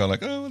just go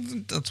like, oh,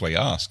 that's why you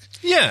ask.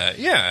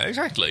 Yeah,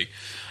 exactly.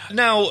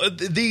 Now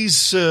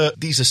these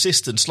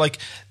assistants, like,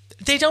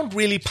 they don't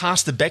really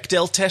pass the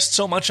Bechdel test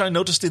so much. I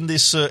noticed in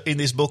this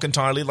book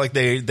entirely, like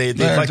they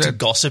like to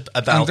gossip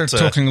about. And they're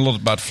talking a lot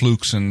about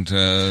flukes and.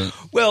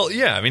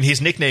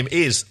 His nickname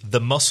is the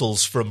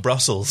Muscles from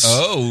Brussels.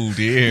 Oh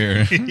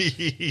dear.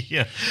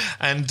 Yeah,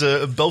 and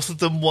both of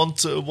them want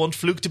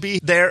Fluke to be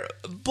their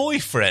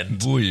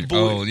boyfriend.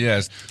 Oh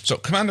yes. So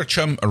Commander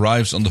Chum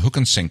arrives on the hook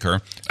and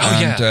sinker,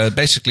 and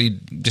basically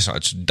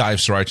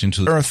dives right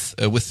into Earth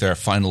with their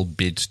final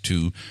bid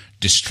to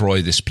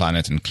destroy this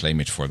planet and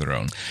claim it for their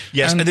own.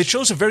 Yes, and they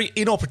chose a very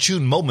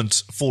inopportune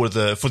moment for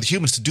the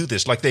humans to do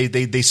this. Like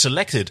they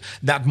selected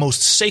that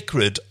most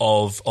sacred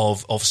of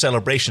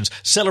celebrations,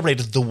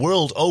 celebrated the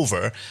world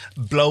over,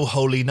 Blow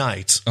Holy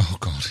Night. Oh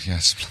God,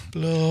 yes.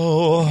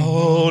 Blow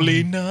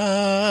holy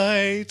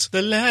night,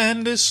 the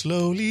land is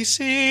slowly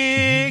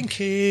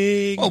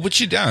sinking. Well,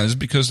 which it does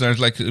because there's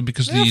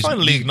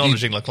finally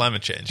acknowledging like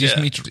climate change.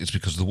 It's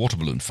because of the water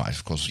balloon fight,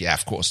 of course. Yeah,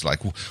 of course.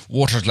 Like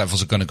water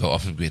levels are going to go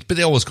up a bit, but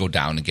they always go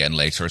down again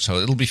later, so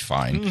it'll be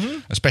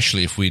fine.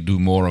 Especially if we do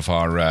more of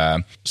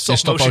our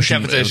stop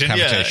motion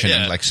cavitation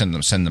and like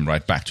send them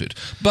right back to it.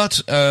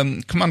 But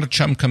Commander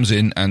Chum comes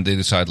in and they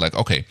decide like,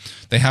 okay,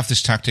 they have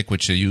this tactic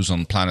which they use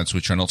on planets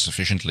which are not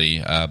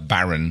sufficiently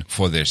barren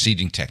for their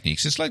seeding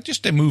techniques. It's like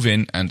just they move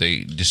in and they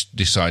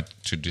decide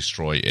to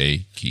destroy a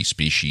key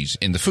species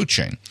in the food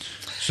chain.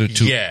 So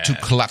to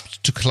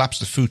collapse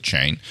the food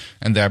chain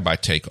and thereby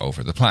take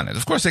over the planet.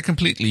 Of course, they're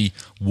completely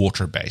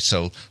water-based.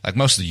 So, like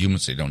most of the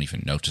humans, they don't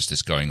even notice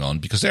this going on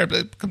because they're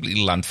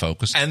completely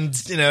land-focused. And,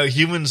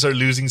 humans are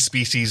losing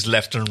species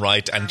left and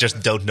right and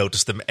just don't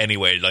notice them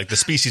anyway. Like, the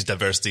species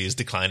diversity is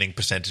declining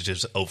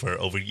percentages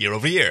over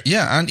year.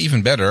 Yeah, and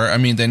even better, I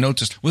mean, they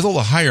noticed with all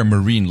the higher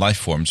marine life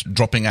forms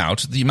dropping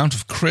out, the amount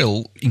of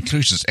krill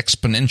increases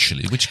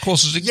exponentially, which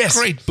causes a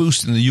great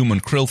boost in the human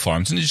krill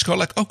farms. And you just go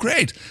like, oh,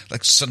 great.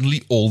 Like,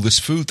 suddenly all this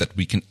food that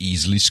we can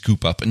easily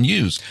scoop up and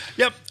use.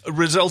 Yep,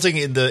 resulting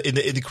in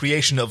the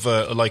creation of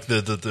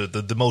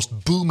the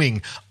most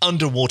booming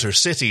underwater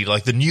city,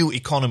 like the new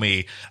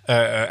economy,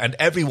 and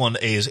everyone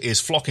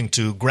is flocking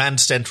to Grand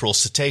Central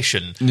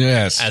Cetacean.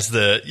 Yes, as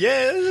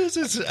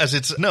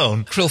it's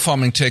known. Krill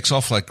farming takes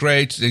off like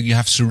great. You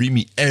have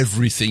surimi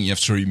everything. You have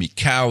surimi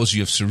cows.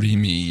 You have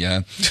surimi.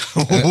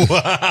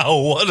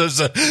 Wow, what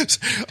is a?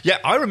 Yeah,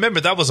 I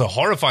remember that was a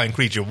horrifying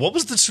creature. What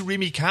was the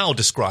surimi cow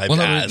described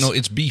as? No,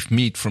 it's beef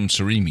meat from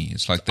surimi.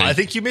 It's like I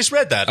think you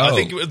misread that. I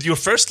think your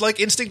first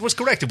instinct was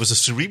correct. It was a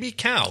surimi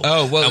cow.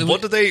 Oh well, and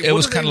what do they? It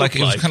was kind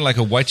of like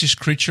a whitish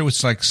creature. creature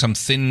with like some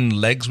thin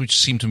legs, which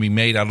seem to be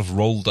made out of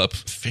rolled up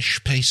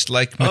fish paste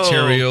like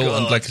material,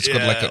 God, and like it's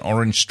got like an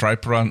orange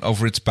stripe around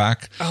over its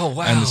back. Oh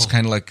wow! And it's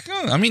kind of like,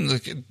 I mean,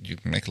 like, you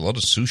can make a lot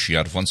of sushi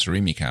out of one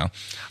surimi cow.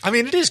 I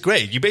mean, it is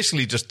great. You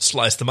basically just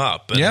slice them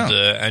up, and,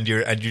 and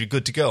you're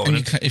good to go.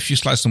 And if you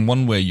slice them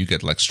one way, you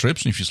get like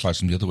strips, and if you slice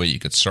them the other way, you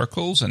get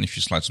circles, and if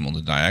you slice them on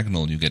the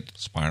diagonal, you get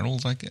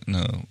spirals. I get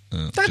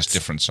just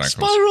different cycles.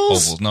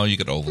 Spirals? Ovals. No, you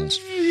get ovals.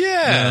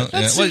 Yeah,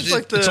 that seems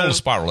like it's all a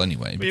spiral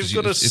anyway. You've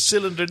got a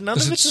cylinder. None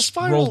of it's a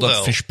spiral. Rolled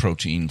up fish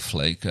protein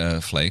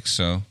flakes.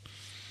 So,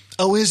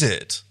 is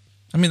it?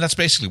 I mean, that's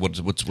basically what's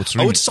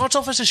really. It starts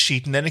off as a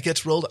sheet and then it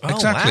gets rolled.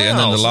 Exactly, wow. And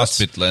then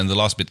the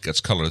last bit gets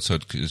colored, so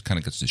it kind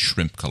of gets the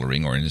shrimp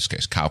coloring, or in this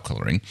case, cow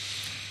coloring.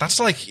 That's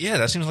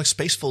that seems like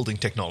space folding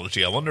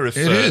technology. I wonder if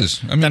it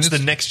is. I mean, that's the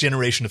next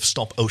generation of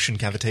stop ocean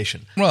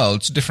cavitation. Well,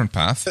 it's a different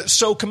path.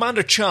 So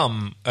Commander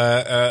Chum,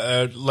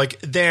 like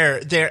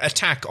their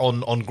attack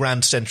on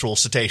Grand Central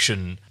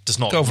Cetacean does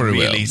not go very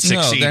really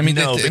succeed. No, I mean,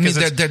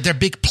 their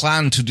big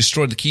plan to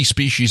destroy the key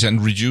species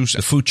and reduce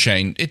the food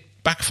chain, it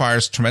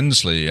backfires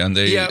tremendously, and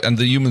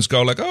the humans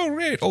go like, oh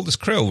great, all this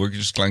krill, we're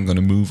just going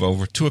to move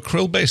over to a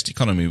krill-based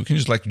economy. We can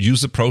just like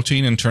use the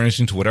protein and turn it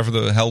into whatever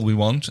the hell we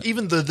want.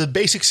 Even the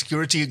basic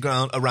security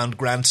around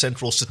Grand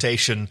Central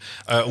Cetacean,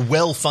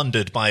 well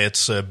funded by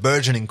its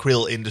burgeoning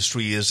krill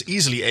industry, is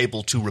easily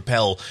able to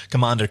repel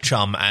Commander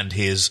Chum and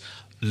his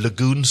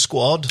Lagoon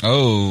Squad.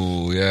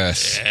 Oh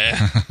yes.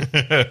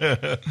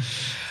 Yeah.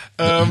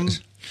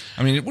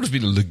 I mean, it would have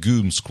been a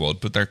Lagoon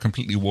Squad, but they're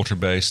completely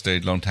water-based. They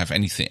don't have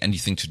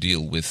anything to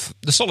deal with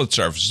the solid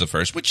surfaces of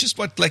Earth, which is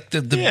what like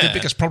the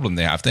biggest problem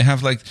they have. They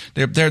have like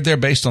they're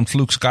based on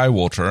Fluke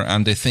Skywater,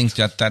 and they think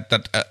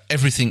that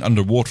everything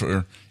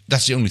underwater,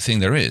 that's the only thing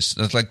there is.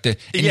 That's like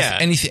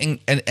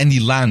any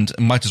land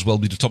might as well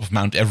be the top of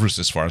Mount Everest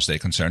as far as they're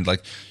concerned.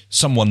 Like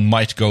someone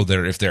might go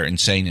there if they're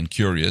insane and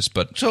curious,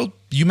 but so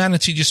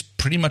humanity just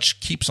pretty much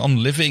keeps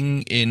on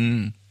living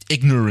in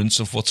ignorance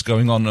of what's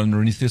going on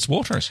underneath its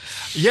waters.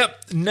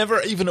 Yep,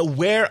 never even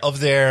aware of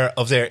their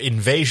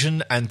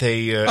invasion, and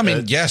they.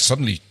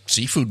 Suddenly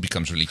seafood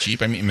becomes really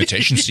cheap. I mean,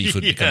 imitation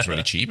seafood becomes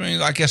really cheap. I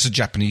mean, I guess the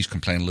Japanese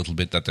complain a little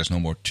bit that there's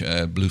no more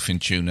bluefin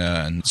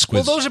tuna and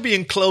squids. Well, those are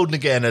being cloned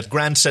again at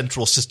Grand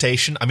Central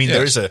Cetacean. I mean,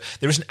 there is an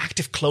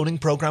active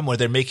cloning program where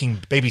they're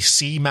making baby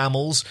sea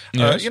mammals.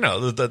 Yes.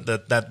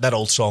 That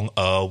old song,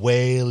 "A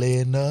Whale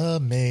in a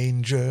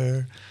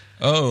Manger."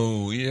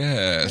 Oh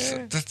yes,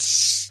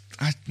 that's.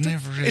 I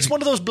never really... It's one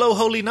of those Blow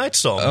Holy Night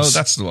songs. Oh,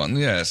 that's the one,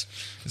 yes.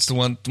 It's the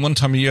one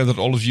time a year that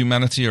all of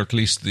humanity, or at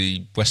least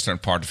the western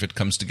part of it,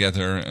 comes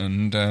together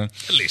and...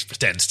 at least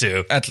pretends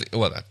to. There's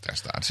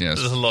that, yes.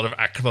 There's a lot of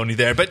acrimony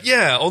there. But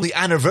yeah, on the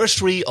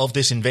anniversary of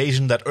this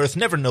invasion that Earth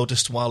never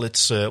noticed while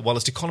its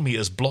economy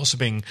is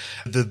blossoming,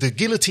 the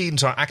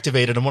guillotines are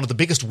activated, and one of the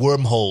biggest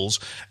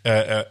wormholes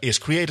is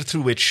created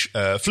through which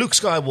Fluke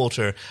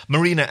Skywater,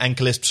 Marina, and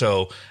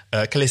Callisto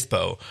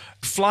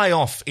fly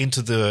off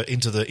into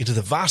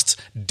the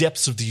vast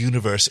depths of the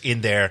universe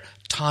in their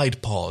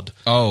Tide Pod.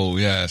 Oh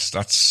yes,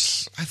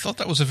 I thought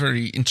that was a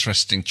very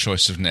interesting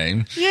choice of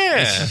name.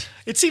 Yeah,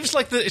 it seems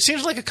like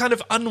a kind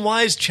of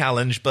unwise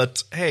challenge,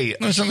 but hey,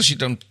 no, as long as you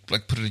don't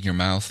like put it in your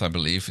mouth, I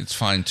believe it's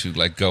fine to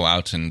like go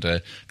out and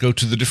go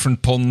to the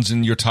different ponds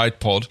in your Tide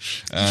Pod.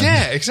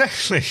 Yeah,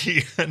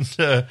 exactly, and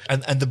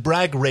the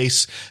brag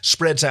race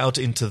spreads out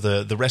into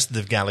the rest of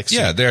the galaxy.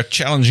 Yeah, they're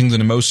challenging the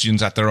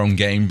Nemosians at their own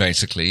game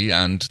basically,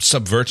 and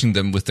subverting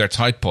them with their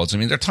Tide Pods. I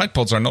mean, their Tide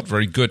Pods are not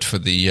very good for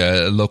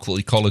the local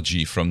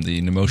ecology from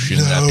the Nemosian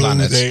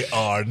planets. They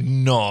are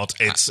not.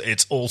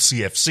 It's all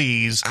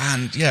CFCs.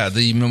 And yeah,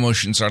 the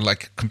Nemosians are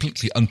like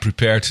completely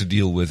unprepared to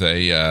deal with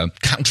a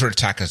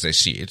counterattack as they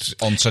see it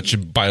on such a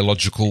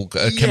biological,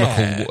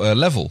 chemical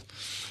level.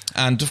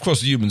 And of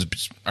course, the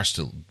humans are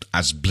still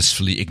as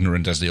blissfully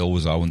ignorant as they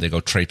always are when they go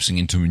traipsing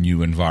into a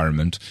new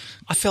environment.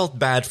 I felt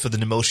bad for the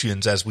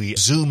Nemosians as we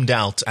zoomed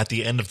out at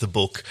the end of the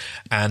book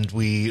and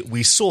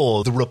we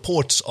saw the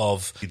reports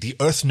of the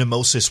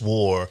Earth-Nemosis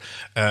War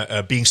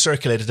being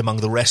circulated among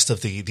the rest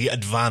of the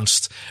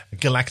advanced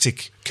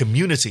galactic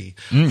community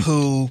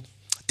who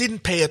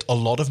didn't pay it a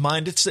lot of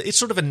mind. It's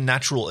sort of a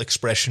natural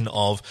expression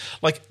of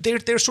like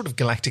they're sort of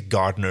galactic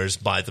gardeners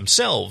by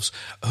themselves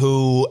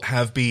who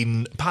have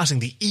been passing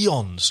the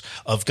eons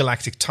of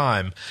galactic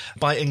time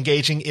by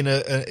engaging in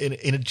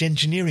an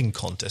engineering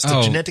contest,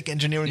 a genetic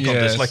engineering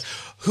contest. Like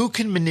who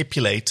can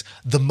manipulate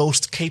the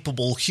most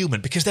capable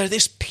human? Because they're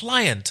this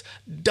pliant,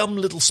 dumb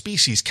little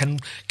species. Can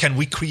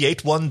we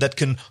create one that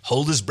can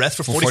hold his breath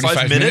for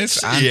 45 minutes?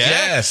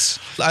 Yes,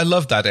 I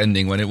love that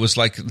ending when it was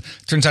like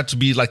turns out to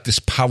be like this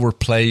power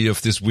play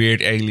of this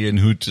weird alien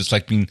who'd just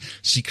like been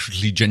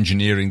secretly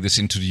engineering this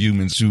into the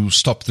humans to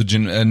stop the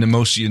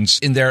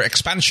Nemosians in their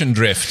expansion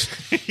drift.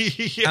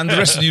 And the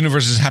rest of the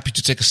universe is happy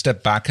to take a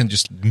step back and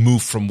just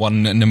move from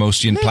one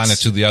Nemosian planet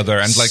to the other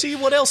and like see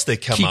what else they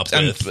come up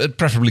with, and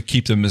preferably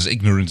keep them as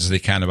ignorant as they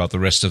can about the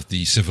rest of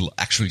the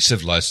actually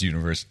civilized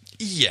universe.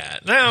 Yeah.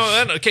 Now,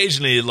 and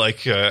occasionally,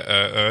 like,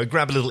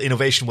 grab a little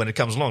innovation when it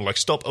comes along, like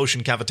stop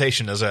ocean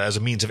cavitation as a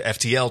means of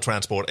FTL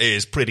transport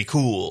is pretty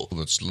cool.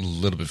 Well, it's a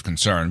little bit of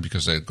concern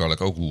because they go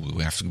like, oh,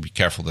 we have to be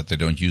careful that they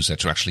don't use that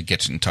to actually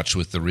get in touch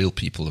with the real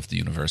people of the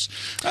universe.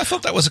 I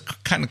thought that was a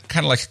kind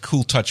of like a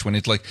cool touch when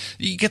it like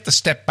you get the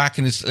step back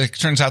and it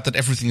turns out that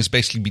everything has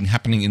basically been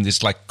happening in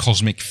this like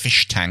cosmic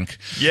fish tank.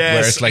 Yes,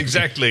 where it's like,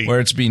 exactly. Where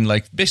it's been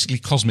like basically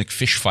cosmic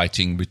fish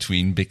fighting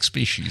between big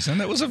species,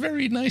 and that was a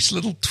very nice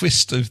little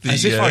twist of the.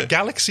 As if our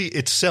galaxy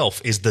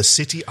itself is The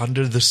City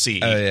Under the Sea.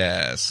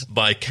 Yes,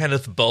 by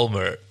Kenneth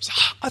Bulmer.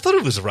 I thought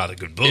it was a rather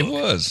good book. It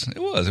was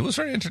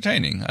very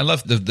entertaining. I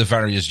love the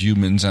various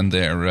humans and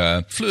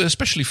their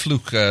especially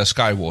Fluke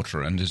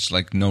Skywater, and it's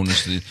like known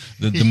as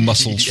the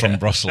muscles from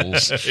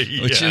Brussels,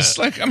 which is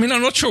like, I mean,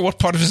 I'm not sure what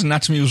part of his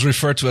anatomy was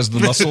referred to as the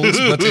muscles,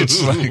 but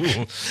it's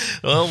like,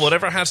 well,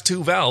 whatever has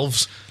two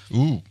valves.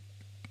 Ooh.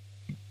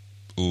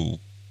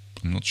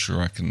 I'm not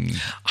sure I can.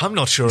 I'm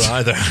not sure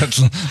either.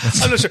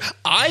 I'm not sure.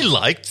 I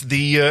liked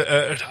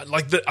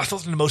I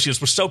thought the Nemosians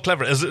were so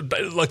clever.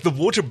 Like the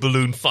water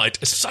balloon fight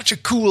is such a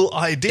cool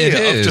idea. It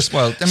of is. Just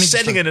well, I mean,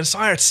 setting an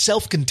entire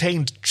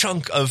self-contained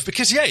chunk of,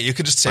 because you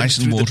could just send it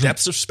through the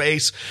depths of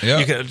space. Yeah.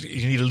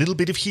 You need a little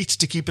bit of heat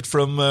to keep it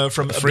from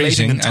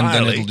freezing, ablating entirely.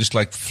 and then it'll just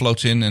like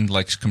float in and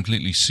like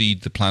completely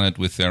seed the planet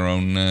with their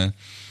own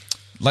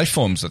life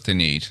forms that they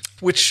need.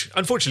 Which,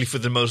 unfortunately for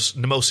the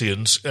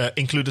Nemosians,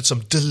 included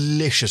some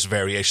delicious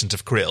variations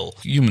of krill.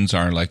 Humans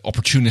are like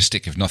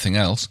opportunistic, if nothing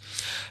else.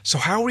 So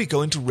how are we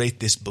going to rate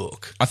this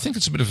book? I think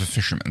it's a bit of a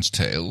fisherman's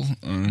tale.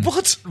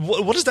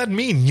 What does that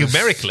mean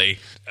numerically?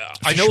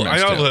 I know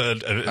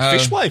a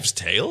fishwife's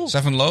tale.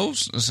 7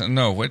 loaves?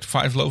 No, wait,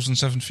 5 loaves and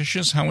 7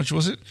 fishes? How much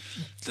was it?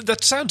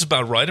 That sounds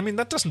about right. I mean,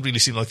 that doesn't really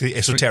seem like the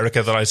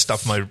esoterica that I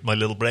stuff my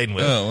little brain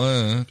with.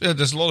 Oh, yeah,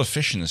 there's a lot of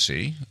fish in the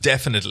sea.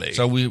 Definitely.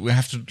 So we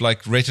have to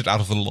like rate it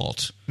out of a lot.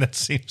 That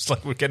seems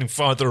like we're getting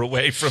farther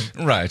away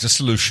from... Right, a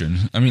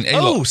solution. I mean,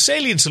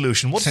 saline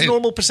solution. What's the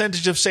normal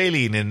percentage of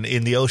saline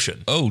in the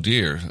ocean? Oh,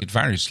 dear. It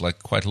varies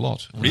like quite a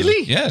lot.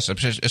 Really? Yes,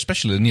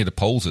 especially near the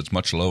poles, it's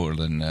much lower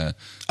than... because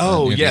of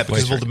all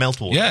the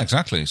meltwater. Yeah,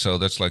 exactly. So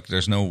that's like,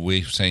 there's no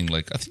way of saying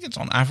like, I think it's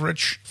on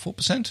average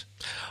 4%.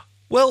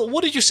 Well,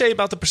 what did you say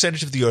about the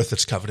percentage of the Earth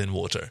that's covered in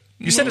water?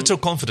 You said it so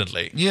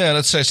confidently. Yeah,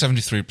 let's say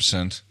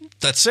 73%.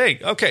 Let's say,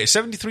 okay,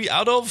 73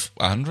 out of?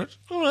 100.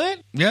 All right.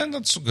 Yeah,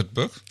 that's a good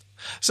book.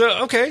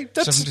 So, okay,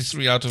 that's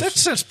 73 out of... That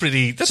sounds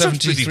pretty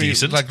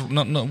decent. Like, we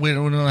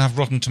don't have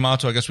rotten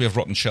tomato, I guess we have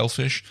rotten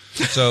shellfish.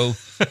 So...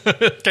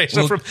 Okay,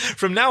 so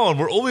from now on,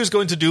 we're always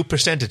going to do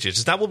percentages.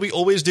 Is that what we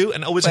always do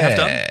and always have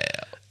done?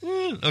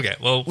 Okay,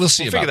 well, we'll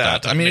see about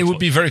that. I mean, it would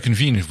be very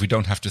convenient if we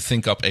don't have to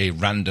think up a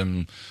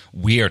random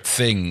weird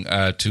thing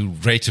to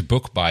rate a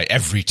book by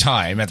every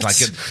time. And like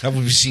that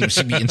would seem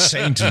to be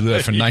insane to do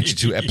for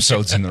 92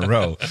 episodes in a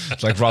row.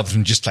 It's like rather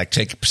than just like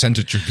take a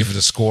percentage or give it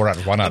a score out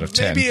of 1 out of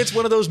 10. Maybe it's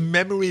one of those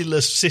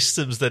memoryless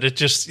systems that it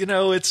just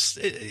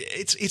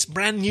it's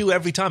brand new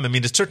every time. I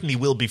mean, it certainly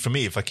will be for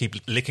me if I keep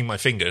licking my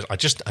fingers. I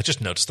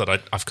just noticed that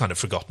I've kind of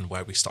forgotten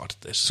why we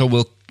started this. So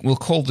we'll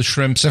call the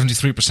shrimp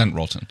 73%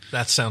 rotten.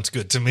 That sounds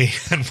good to me.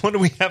 And what do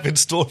we have in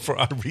store for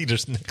our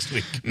readers next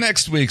week?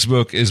 Next week's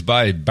book is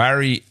by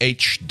Barry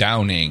H.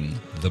 Downing,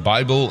 The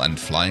Bible and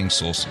Flying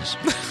Saucers.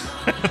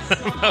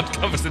 Mount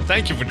Coverston,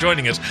 thank you for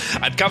joining us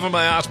at Cover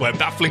My Ass, where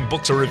baffling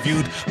books are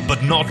reviewed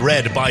but not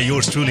read by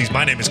yours truly.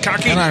 My name is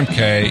Kaki. And I'm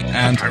Kay.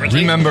 And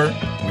remember,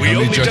 we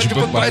only judge a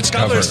book by its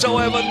cover. So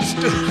I've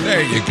understood.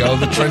 There you go.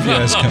 The trivia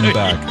has come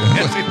back.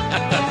 Yes, it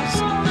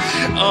has.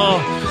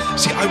 Oh,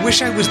 see, I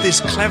wish I was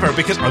this clever,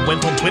 because I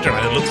went on Twitter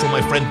and I looked for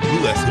my friend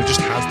Rueth, who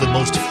just has the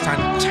most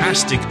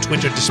fantastic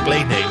Twitter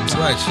display names.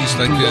 Right, he's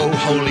like Oh,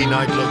 Holy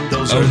Night, look,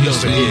 those are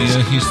he's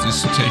the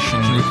citation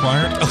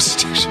required. Oh,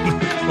 citation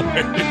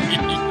required.